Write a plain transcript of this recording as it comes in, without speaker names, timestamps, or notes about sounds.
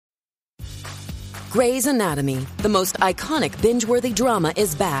Grey's Anatomy, the most iconic binge-worthy drama,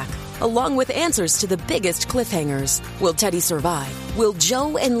 is back, along with answers to the biggest cliffhangers. Will Teddy survive? Will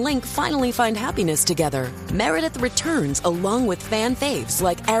Joe and Link finally find happiness together? Meredith returns along with fan faves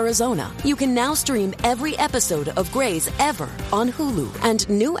like Arizona. You can now stream every episode of Grey's ever on Hulu, and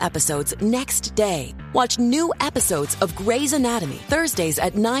new episodes next day. Watch new episodes of Grey's Anatomy Thursdays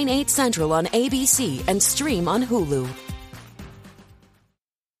at 9/8 Central on ABC and stream on Hulu.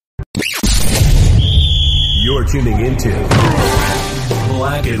 You're tuning into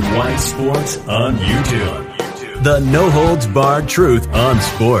Black and White Sports on YouTube. The no-holds-barred truth on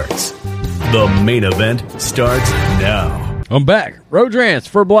sports. The main event starts now. I'm back. Rodrans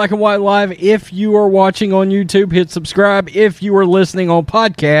for Black and White Live. If you are watching on YouTube, hit subscribe. If you are listening on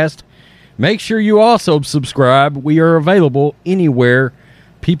podcast, make sure you also subscribe. We are available anywhere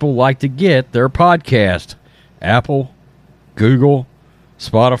people like to get their podcast. Apple, Google,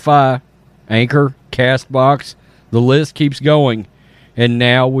 Spotify, Anchor, Castbox. The list keeps going. And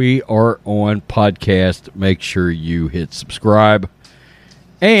now we are on podcast. Make sure you hit subscribe.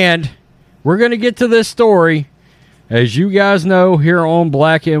 And we're going to get to this story. As you guys know, here on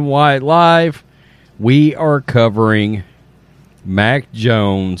Black and White Live, we are covering Mac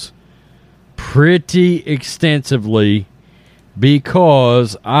Jones pretty extensively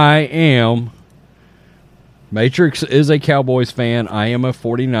because I am... Matrix is a Cowboys fan. I am a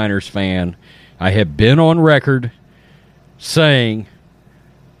 49ers fan. I have been on record saying,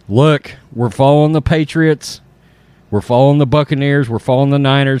 look, we're following the Patriots. We're following the Buccaneers. We're following the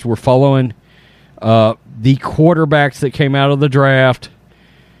Niners. We're following the quarterbacks that came out of the draft.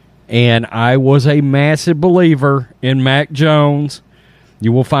 And I was a massive believer in Mac Jones.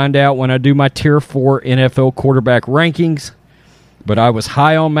 You will find out when I do my Tier 4 NFL quarterback rankings. But I was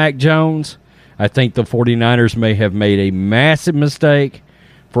high on Mac Jones. I think the 49ers may have made a massive mistake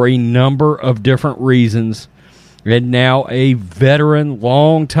for a number of different reasons. And now a veteran,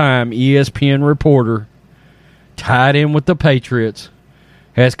 long-time ESPN reporter tied in with the Patriots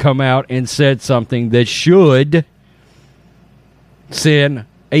has come out and said something that should send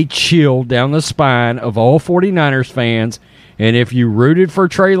a chill down the spine of all 49ers fans. And if you rooted for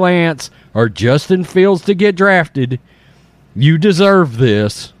Trey Lance or Justin Fields to get drafted, you deserve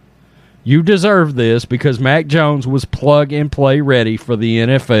this. You deserve this because Mac Jones was plug-and-play ready for the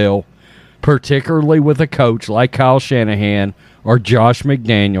NFL, particularly with a coach like Kyle Shanahan or Josh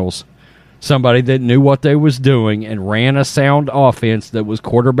McDaniels, somebody that knew what they was doing and ran a sound offense that was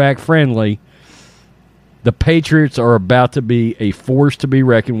quarterback-friendly. The Patriots are about to be a force to be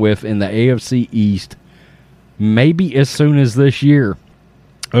reckoned with in the AFC East, maybe as soon as this year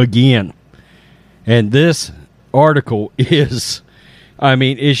again. And this article is...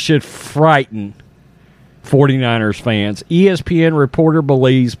 it should frighten 49ers fans. ESPN reporter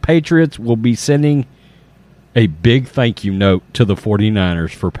believes Patriots will be sending a big thank you note to the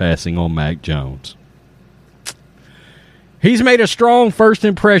 49ers for passing on Mac Jones. He's made a strong first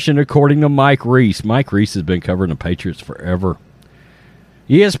impression, according to Mike Reese. Mike Reese has been covering the Patriots forever.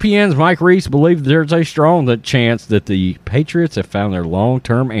 ESPN's Mike Reese believes there's a strong chance that the Patriots have found their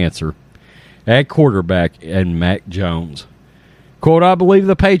long-term answer at quarterback in Mac Jones. Quote, I believe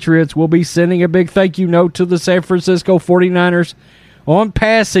the Patriots will be sending a big thank you note to the San Francisco 49ers on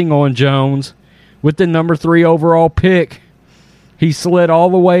passing on Jones with the number 3 overall pick. He slid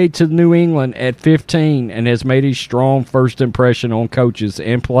all the way to New England at 15 and has made a strong first impression on coaches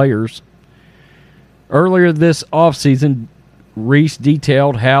and players. Earlier this offseason, Reese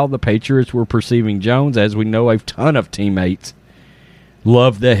detailed how the Patriots were perceiving Jones. As we know, a ton of teammates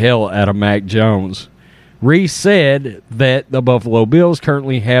love the hell out of Mac Jones. Reese said that the Buffalo Bills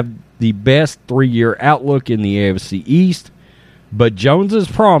currently have the best 3-year outlook in the AFC East, but Jones's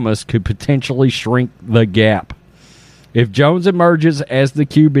promise could potentially shrink the gap. If Jones emerges as the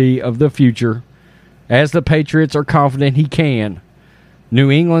QB of the future, as the Patriots are confident he can, New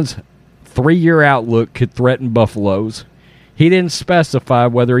England's 3-year outlook could threaten Buffalo's. He didn't specify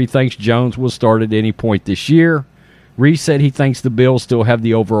whether he thinks Jones will start at any point this year. Reese said he thinks the Bills still have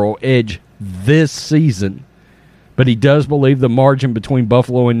the overall edge this season, but he does believe the margin between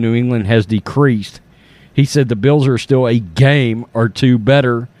Buffalo and New England has decreased. He said the Bills are still a game or two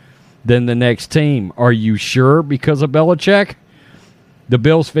better than the next team. Are you sure because of Belichick? The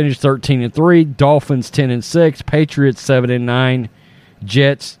Bills finished 13-3, Dolphins 10-6, Patriots 7-9,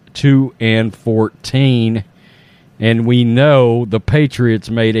 Jets 2-14. And we know the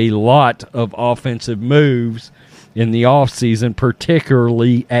Patriots made a lot of offensive moves in the offseason,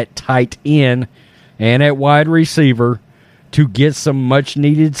 particularly at tight end and at wide receiver, to get some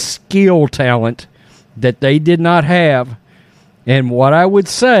much-needed skill talent that they did not have. And what I would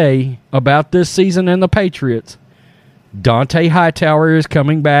say about this season and the Patriots, Dante Hightower is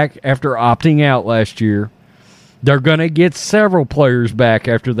coming back after opting out last year. They're going to get several players back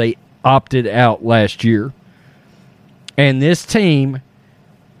after they opted out last year. And this team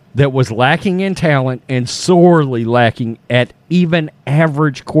that was lacking in talent and sorely lacking at even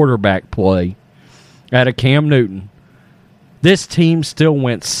average quarterback play out of Cam Newton, this team still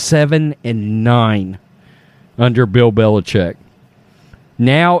went 7-9 under Bill Belichick.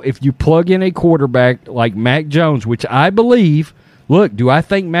 Now, if you plug in a quarterback like Mac Jones, which I believe, look, do I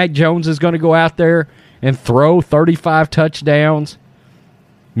think Mac Jones is going to go out there and throw 35 touchdowns?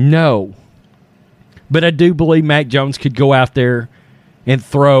 No. But I do believe Mac Jones could go out there and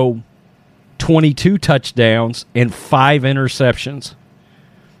throw 22 touchdowns and 5 interceptions.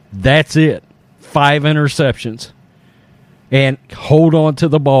 That's it. 5 interceptions. And hold on to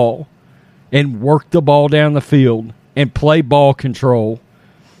the ball and work the ball down the field and play ball control,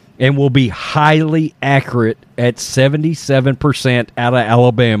 and will be highly accurate at 77% out of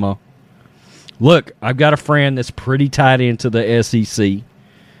Alabama. Look, I've got a friend that's pretty tied into the SEC.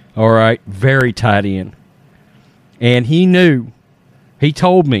 All right, very tied in. And he knew. He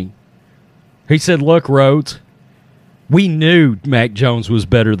told me. He said, look, Rhodes, we knew Mac Jones was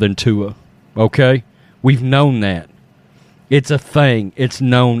better than Tua. Okay? We've known that. It's a thing. It's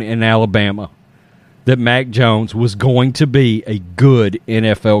known in Alabama that Mac Jones was going to be a good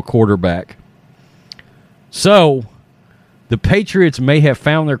NFL quarterback. So, the Patriots may have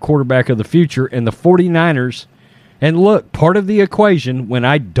found their quarterback of the future, and the 49ers, and look, part of the equation when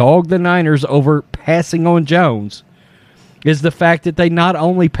I dog the Niners over passing on Jones is the fact that they not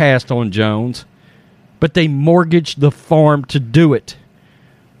only passed on Jones, but they mortgaged the farm to do it.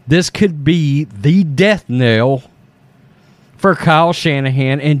 This could be the death knell for Kyle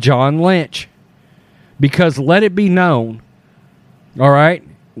Shanahan and John Lynch. Because let it be known, all right,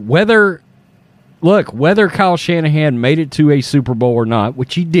 whether Kyle Shanahan made it to a Super Bowl or not,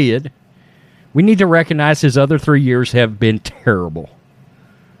 which he did, we need to recognize his other 3 years have been terrible.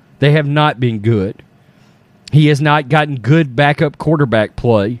 They have not been good. He has not gotten good backup quarterback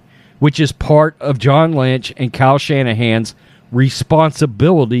play, which is part of John Lynch and Kyle Shanahan's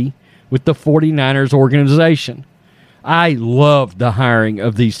responsibility with the 49ers organization. I loved the hiring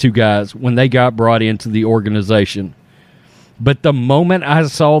of these two guys when they got brought into the organization. But the moment I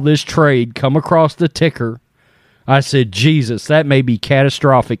saw this trade come across the ticker, I said, Jesus, that may be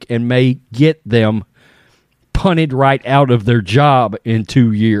catastrophic and may get them punted right out of their job in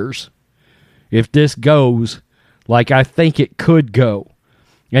 2 years. If this goes like I think it could go.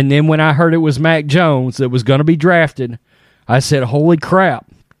 And then when I heard it was Mac Jones that was going to be drafted, I said, holy crap,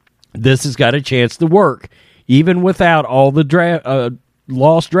 this has got a chance to work. Even without all the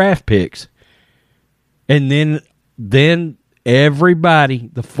lost draft picks. And then everybody,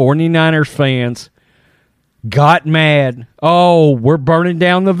 the 49ers fans, got mad. Oh, we're burning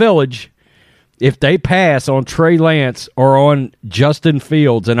down the village if they pass on Trey Lance or on Justin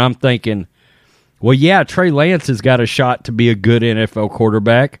Fields. And I'm thinking, well, yeah, Trey Lance has got a shot to be a good NFL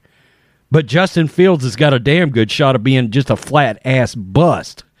quarterback. But Justin Fields has got a damn good shot of being just a flat-ass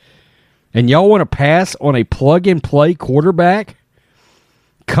bust. And y'all want to pass on a plug-and-play quarterback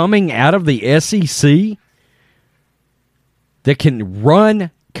coming out of the SEC that can run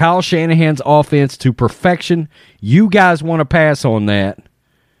Kyle Shanahan's offense to perfection? You guys want to pass on that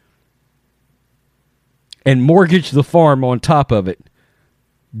and mortgage the farm on top of it.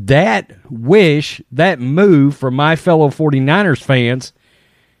 That move from my fellow 49ers fans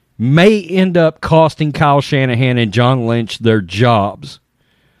may end up costing Kyle Shanahan and John Lynch their jobs.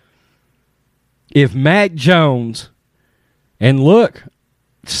 If Mac Jones, and look,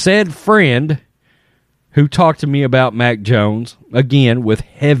 said friend who talked to me about Mac Jones, again with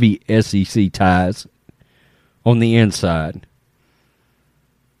heavy SEC ties on the inside,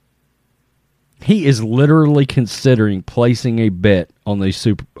 he is literally considering placing a bet on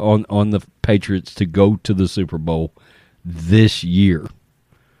the Patriots to go to the Super Bowl this year.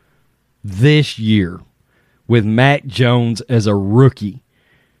 This year, with Mac Jones as a rookie.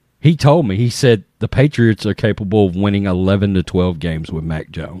 He told me, he said, the Patriots are capable of winning 11 to 12 games with Mac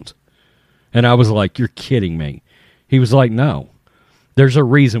Jones. And I was like, you're kidding me. He was like, no. There's a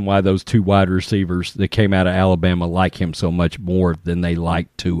reason why those two wide receivers that came out of Alabama like him so much more than they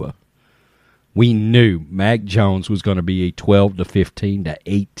liked Tua. We knew Mac Jones was going to be a 12 to 15 to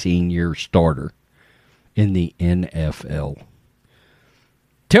 18-year starter in the NFL.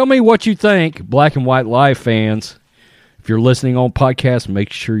 Tell me what you think, Black and White Live fans. If you're listening on podcast,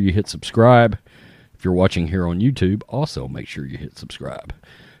 make sure you hit subscribe. If you're watching here on YouTube, also make sure you hit subscribe.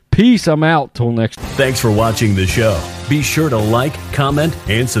 Peace. I'm out. Till next. Thanks for watching the show. Be sure to like, comment,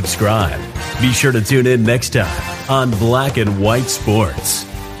 and subscribe. Be sure to tune in next time on Black and White Sports.